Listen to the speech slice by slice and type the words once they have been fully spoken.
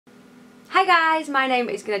Hi guys, my name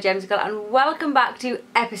is Gemzicle and welcome back to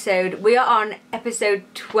we are on episode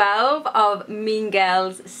 12 of Mean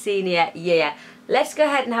Girls Senior Year. Let's go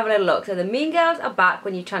ahead and have a little look. So the Mean Girls are back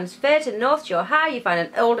when you transfer to North Shore High, you find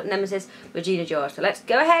an old nemesis, Regina George. So let's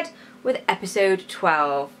go ahead with episode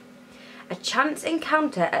 12. A chance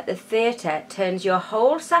encounter at the theatre turns your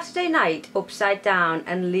whole Saturday night upside down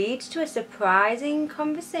and leads to a surprising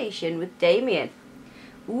conversation with Damien.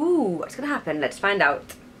 Ooh, what's going to happen? Let's find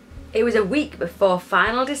out. It was a week before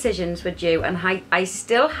final decisions were due and I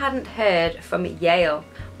still hadn't heard from Yale.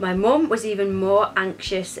 My mum was even more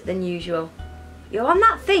anxious than usual. You're on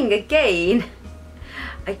that thing again?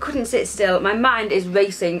 I couldn't sit still. My mind is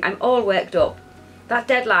racing. I'm all worked up. That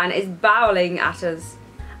deadline is bowling at us.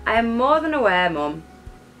 I am more than aware, Mum.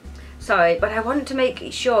 Sorry, but I want to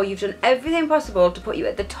make sure you've done everything possible to put you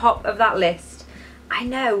at the top of that list. I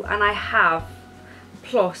know, and I have.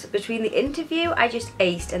 Plus, between the interview I just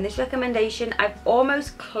aced and this recommendation, I've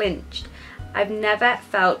almost clinched. I've never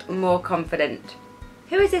felt more confident.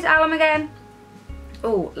 Who is this alum again?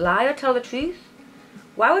 Oh, lie or tell the truth?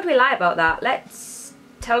 Why would we lie about that? Let's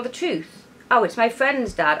tell the truth. Oh, it's my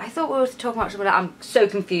friend's dad. I thought we were talking about something else. I'm so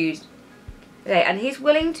confused. Okay, and he's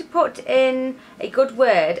willing to put in a good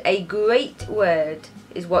word. A great word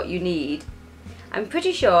is what you need. I'm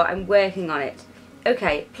pretty sure I'm working on it.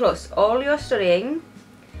 Okay, plus all your studying.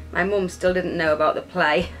 My mum still didn't know about the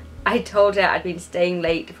play. I told her I'd been staying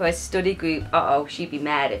late for a study group. Uh-oh, she'd be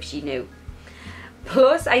mad if she knew.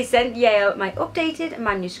 Plus, I sent Yale my updated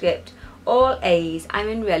manuscript. All A's. I'm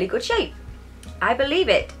in really good shape. I believe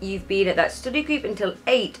it. You've been at that study group until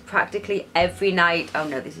 8 practically every night. Oh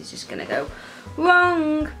no, this is just gonna go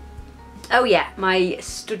wrong. Oh yeah, my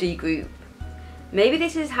study group. Maybe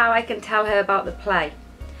this is how I can tell her about the play.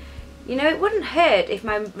 You know, it wouldn't hurt if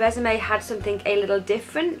my resume had something a little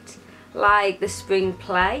different, like the spring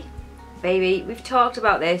play. Baby, we've talked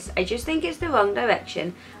about this. I just think it's the wrong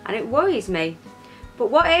direction and it worries me. But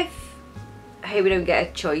what if, hey, we don't get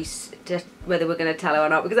a choice to whether we're going to tell her or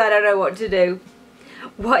not because I don't know what to do.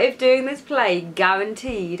 What if doing this play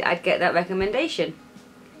guaranteed I'd get that recommendation?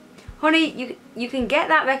 Honey, you can get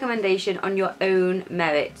that recommendation on your own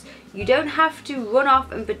merits. You don't have to run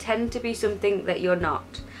off and pretend to be something that you're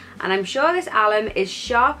not. And I'm sure this alum is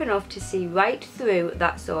sharp enough to see right through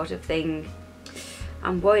that sort of thing.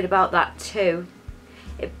 I'm worried about that too.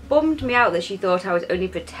 It bummed me out that she thought I was only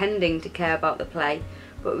pretending to care about the play.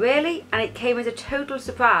 But really, and it came as a total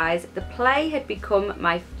surprise, the play had become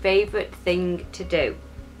my favourite thing to do.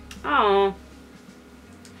 Aww.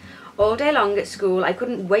 All day long at school, I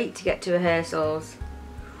couldn't wait to get to rehearsals.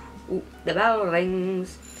 Ooh, the bell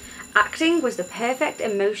rings. Acting was the perfect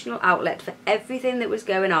emotional outlet for everything that was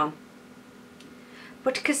going on.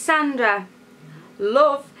 But Cassandra,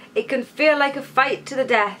 love, it can feel like a fight to the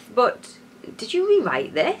death, but did you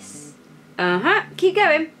rewrite this? Keep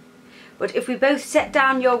going. But if we both set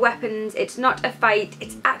down your weapons, it's not a fight,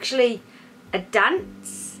 it's actually a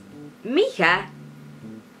dance. MICAH,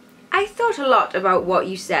 I thought a lot about what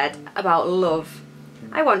you said about love.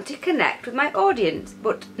 I want to connect with my audience,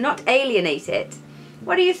 but not alienate it.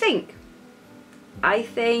 What do you think? I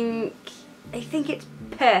think it's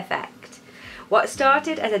perfect. What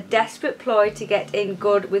started as a desperate ploy to get in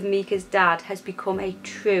good with MICAH's dad has become a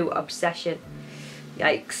true obsession.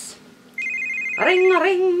 Yikes. Ring,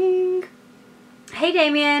 ring. Hey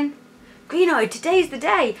Damien. Greenoid, today's the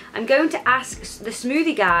day. I'm going to ask out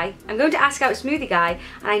Smoothie Guy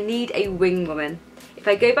and I need a wing woman. If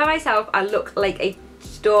I go by myself, I look like a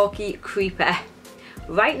stalky creeper.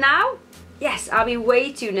 Right now? Yes, I'll be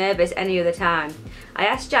way too nervous any other time. I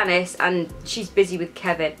asked Janice and she's busy with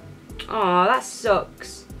Kevin. Aw, that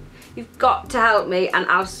sucks. You've got to help me and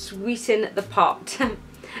I'll sweeten the pot.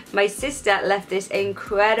 My sister left this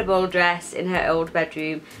incredible dress in her old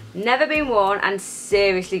bedroom. Never been worn and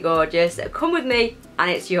seriously gorgeous. Come with me and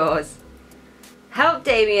it's yours. Help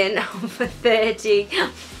Damien for 30.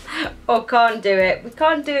 Oh, can't do it. We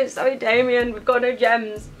can't do it, sorry Damien, we've got no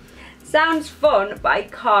gems. Sounds fun, but I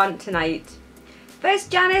can't tonight.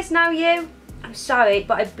 First Janice, now you. I'm sorry,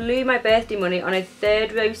 but I blew my birthday money on a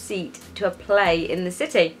 3rd row seat to a play in the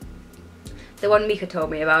city. The one MICAH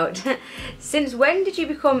told me about. Since when did you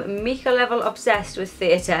become MICAH level obsessed with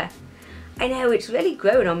theatre? I know, it's really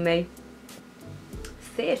grown on me.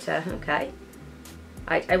 Theatre, okay.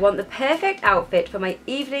 Right, I want the perfect outfit for my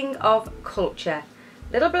evening of culture.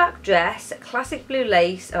 Little black dress, classic blue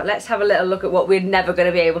lace. Oh, let's have a little look at what we're never going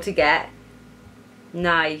to be able to get.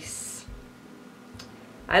 Nice.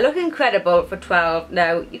 I look incredible for 12.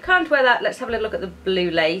 No, you can't wear that. Let's have a little look at the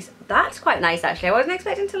blue lace. That's quite nice actually. I wasn't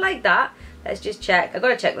expecting to like that. Let's just check. I've got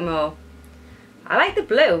to check them all. I like the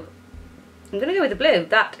blue. I'm going to go with the blue.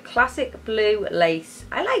 That classic blue lace.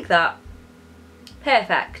 I like that.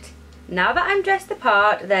 Perfect. Now that I'm dressed the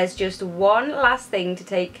part, there's just one last thing to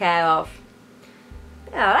take care of.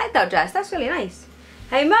 Yeah, I like that dress. That's really nice.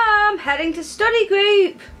 Hey Mum, heading to study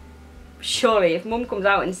group. Surely, if Mum comes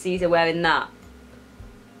out and sees her wearing that.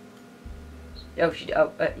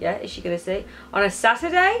 Yeah, is she going to see? On a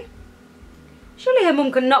Saturday? Surely her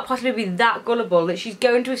mum could not possibly be that gullible that she's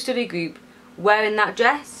going to a study group wearing that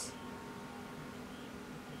dress.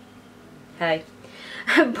 Hey.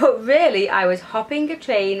 But really, I was hopping a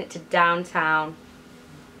train to downtown.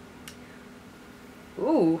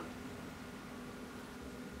 Ooh.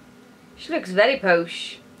 She looks very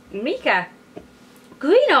posh. MICAH.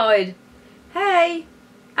 Greenoid. Hey.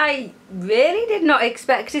 I really did not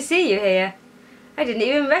expect to see you here. I didn't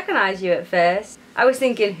even recognise you at first. I was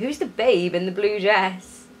thinking, who's the babe in the blue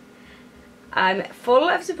dress? I'm full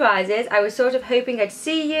of surprises. I was sort of hoping I'd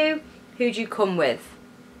see you. Who'd you come with?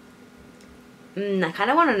 I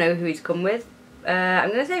kind of want to know who he's come with. I'm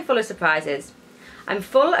going to say full of surprises. I'm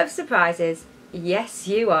full of surprises. Yes,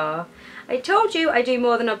 you are. I told you I do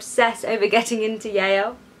more than obsess over getting into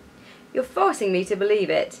Yale. You're forcing me to believe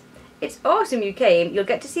it. It's awesome you came. You'll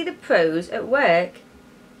get to see the pros at work.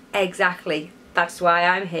 Exactly. That's why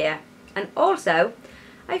I'm here. And also,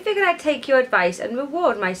 I figured I'd take your advice and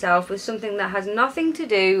reward myself with something that has nothing to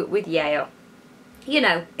do with Yale. You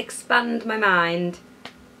know, expand my mind.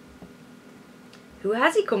 Who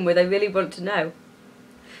has he come with? I really want to know.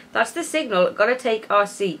 That's the signal. Gotta take our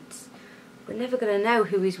seats. We're never gonna know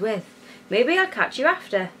who he's with. Maybe I'll catch you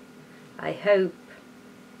after. I hope.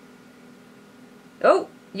 Oh,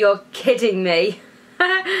 you're kidding me.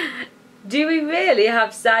 Do we really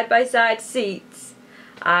have side-by-side seats?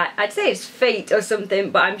 I'd say it's fate or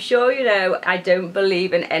something, but I'm sure you know I don't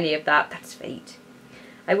believe in any of that. That's fate.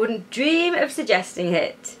 I wouldn't dream of suggesting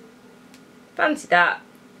it. Fancy that.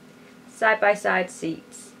 Side-by-side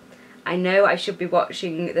seats. I know I should be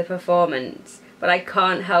watching the performance, but I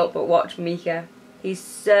can't help but watch MICAH. He's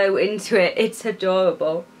so into it. It's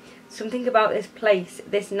adorable. Something about this place,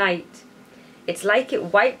 this night. It's like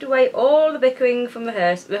it wiped away all the bickering from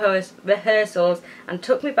rehearsals and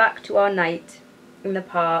took me back to our night in the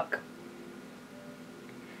park.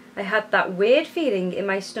 I had that weird feeling in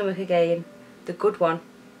my stomach again. The good one.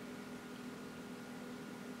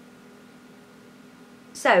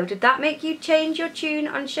 So, did that make you change your tune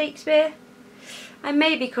on Shakespeare? I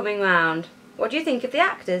may be coming round. What do you think of the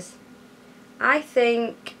actors? I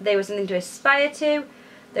think they were something to aspire to.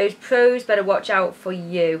 Those pros better watch out for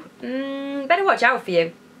you. Better watch out for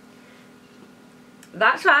you.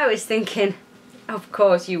 That's what I was thinking. Of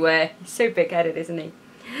course you were. He's so big-headed, isn't he?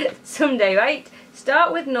 Someday, right?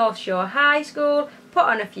 Start with North Shore High School, put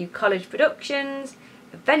on a few college productions,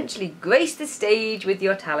 eventually grace the stage with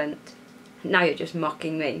your talent. Now you're just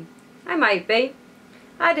mocking me. I might be.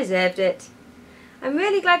 I deserved it. I'm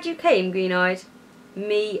really glad you came, Greenoid.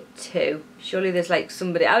 Me too. Surely there's like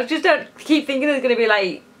somebody. I just don't keep thinking there's going to be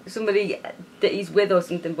like somebody that he's with or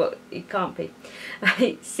something, but it can't be.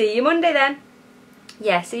 Right, see you Monday then.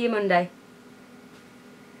 Yeah, see you Monday.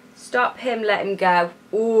 Stop him, let him go.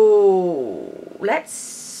 Ooh, let's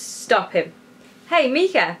stop him. Hey,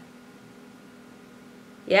 MICAH.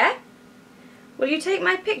 Yeah? Will you take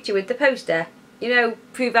my picture with the poster? You know,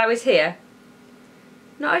 prove I was here.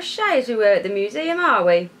 Not as shy as we were at the museum, are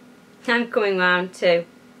we? I'm coming round too.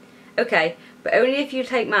 Okay, but only if you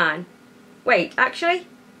take mine. Wait, actually,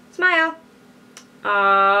 smile.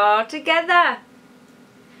 Ah, together.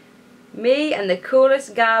 Me and the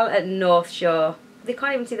coolest gal at North Shore. They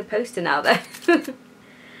can't even see the poster now though.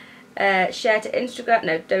 Share to Instagram.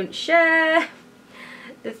 No, don't share.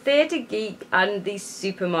 The theatre geek and the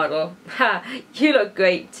supermodel. Ha, you look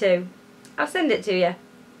great too. I'll send it to you.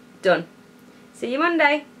 Done. See you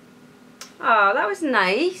Monday. Oh, that was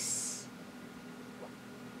nice.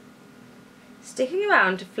 Sticking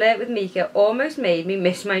around to flirt with MICAH almost made me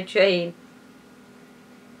miss my train.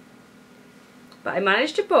 But I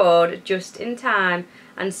managed to board just in time,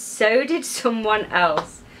 and so did someone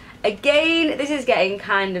else. Again, this is getting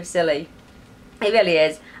kind of silly. It really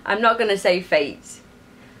is. I'm not going to say fate.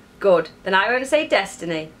 Good, then I won't say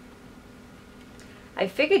destiny. I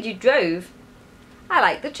figured you drove. I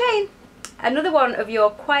like the train. Another one of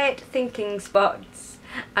your quiet thinking spots.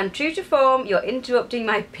 And true to form, you're interrupting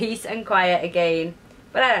my peace and quiet again.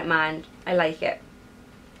 But I don't mind. I like it.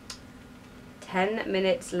 10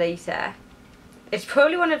 minutes later. It's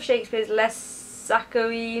probably one of Shakespeare's less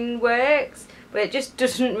saccharine works, but it just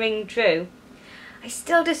doesn't ring true. I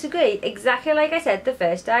still disagree, exactly like I said the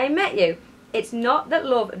first time I met you. It's not that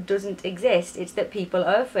love doesn't exist, it's that people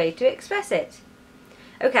are afraid to express it.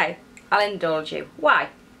 Okay, I'll indulge you. Why?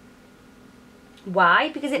 Why?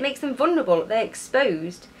 Because it makes them vulnerable. They're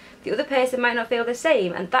exposed. The other person might not feel the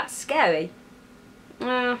same, and that's scary.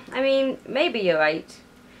 I mean, maybe you're right.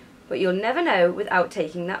 But you'll never know without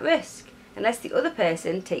taking that risk, unless the other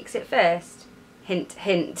person takes it first. Hint,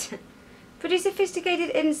 hint. Pretty sophisticated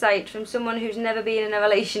insight from someone who's never been in a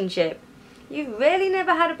relationship. You've really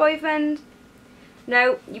never had a boyfriend?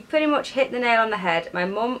 No, you pretty much hit the nail on the head. My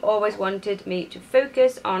mum always wanted me to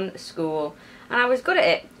focus on school, and I was good at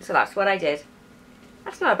it, so that's what I did.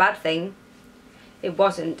 That's not a bad thing. It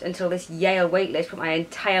wasn't until this Yale waitlist put my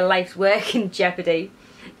entire life's work in jeopardy.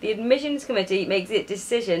 The admissions committee makes its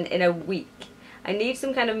decision in a week. I need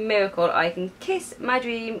some kind of miracle or I can kiss my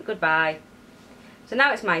dream goodbye. So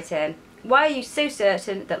now it's my turn. Why are you so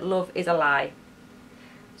certain that love is a lie?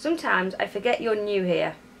 Sometimes I forget you're new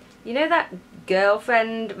here. You know that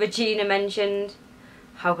girlfriend Regina mentioned?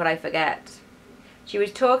 How could I forget? She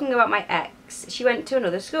was talking about my ex. She went to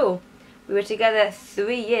another school. We were together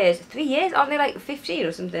 3 years. 3 years? Aren't they like 15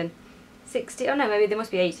 or something? 60? Oh no, maybe they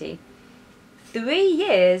must be 18. 3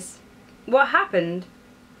 years? What happened?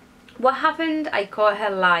 What happened? I caught her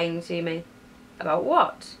lying to me. About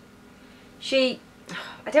what?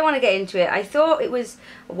 I don't want to get into it. I thought it was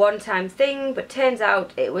a one-time thing, but turns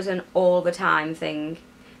out it was an all-the-time thing.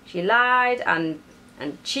 She lied and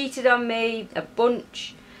cheated on me a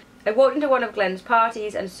bunch. I walked into one of Glenn's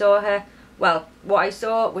parties and saw her. Well, what I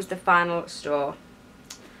saw was the final straw.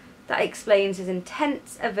 That explains his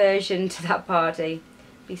intense aversion to that party.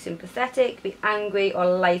 Be sympathetic, be angry, or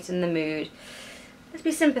lighten the mood. Let's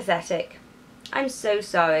be sympathetic. I'm so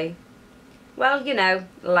sorry. Well, you know,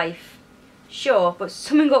 life. Sure, but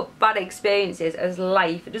summing up bad experiences as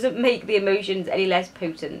life doesn't make the emotions any less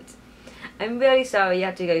potent. I'm really sorry you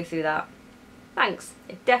had to go through that. Thanks.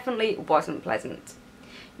 It definitely wasn't pleasant.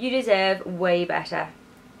 You deserve way better.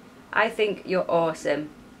 I think you're awesome.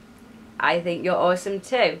 I think you're awesome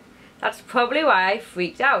too. That's probably why I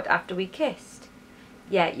freaked out after we kissed.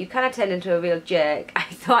 Yeah, you kind of turned into a real jerk. I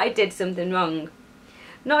thought I did something wrong.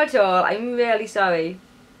 Not at all. I'm really sorry.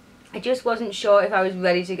 I just wasn't sure if I was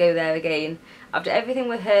ready to go there again. After everything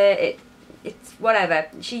with her, it's whatever.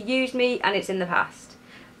 She used me and it's in the past.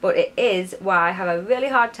 But it is why I have a really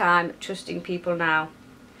hard time trusting people now.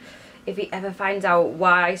 If he ever finds out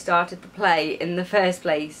why I started the play in the first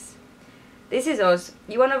place. This is us.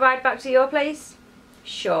 You want to ride back to your place?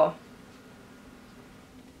 Sure.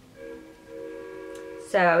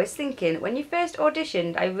 So I was thinking, when you first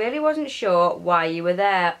auditioned, I really wasn't sure why you were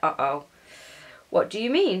there. Uh-oh. What do you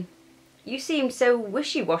mean? You seemed so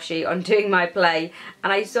wishy-washy on doing my play,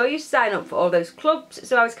 and I saw you sign up for all those clubs,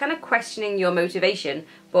 so I was kind of questioning your motivation.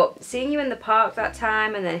 But seeing you in the park that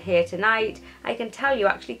time and then here tonight, I can tell you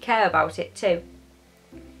actually care about it too.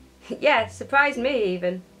 Yeah, surprised me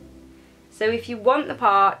even. So if you want the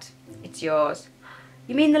part, it's yours.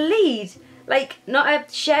 You mean the lead? Like, not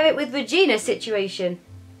a share it with Regina situation.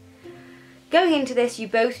 Going into this, you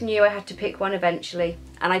both knew I had to pick one eventually,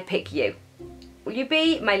 and I pick you. Will you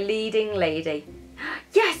be my leading lady?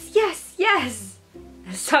 Yes, yes, yes!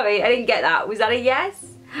 Sorry, I didn't get that. Was that a yes?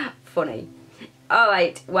 Funny.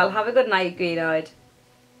 Alright, well, have a good night, Greenoid.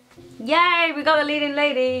 Yay, we got the leading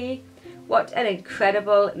lady! What an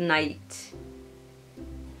incredible night.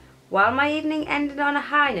 While my evening ended on a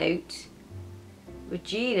high note,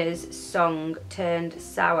 Regina's song turned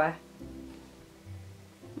sour.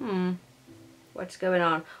 What's going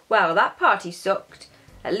on? Well, that party sucked.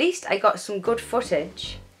 At least I got some good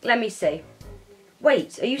footage. Let me see.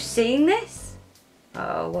 Wait, are you seeing this?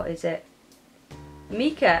 Oh, what is it?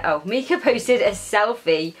 MICAH. Oh, MICAH posted a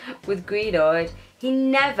selfie with Greenoid. He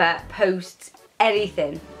never posts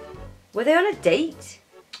anything. Were they on a date?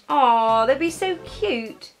 Oh, they'd be so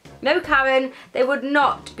cute. No, Karen, they would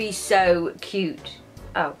not be so cute.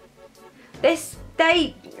 Oh.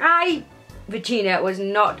 Regina was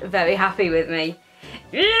not very happy with me.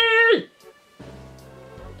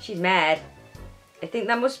 She's mad. I think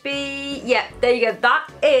that must be, yeah, there you go. That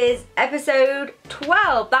is episode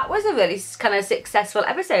 12. That was a really kind of successful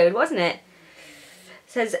episode, wasn't it? It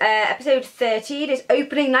says episode 13 is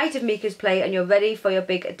opening night of MICAH's play and you're ready for your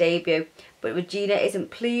big debut. But Regina isn't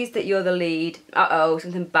pleased that you're the lead. Uh-oh,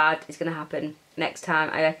 something bad is going to happen next time,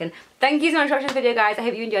 I reckon. Thank you so much for watching this video, guys. I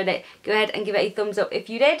hope you enjoyed it. Go ahead and give it a thumbs up if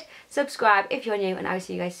you did. Subscribe if you're new, and I will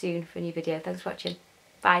see you guys soon for a new video. Thanks for watching.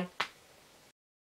 Bye.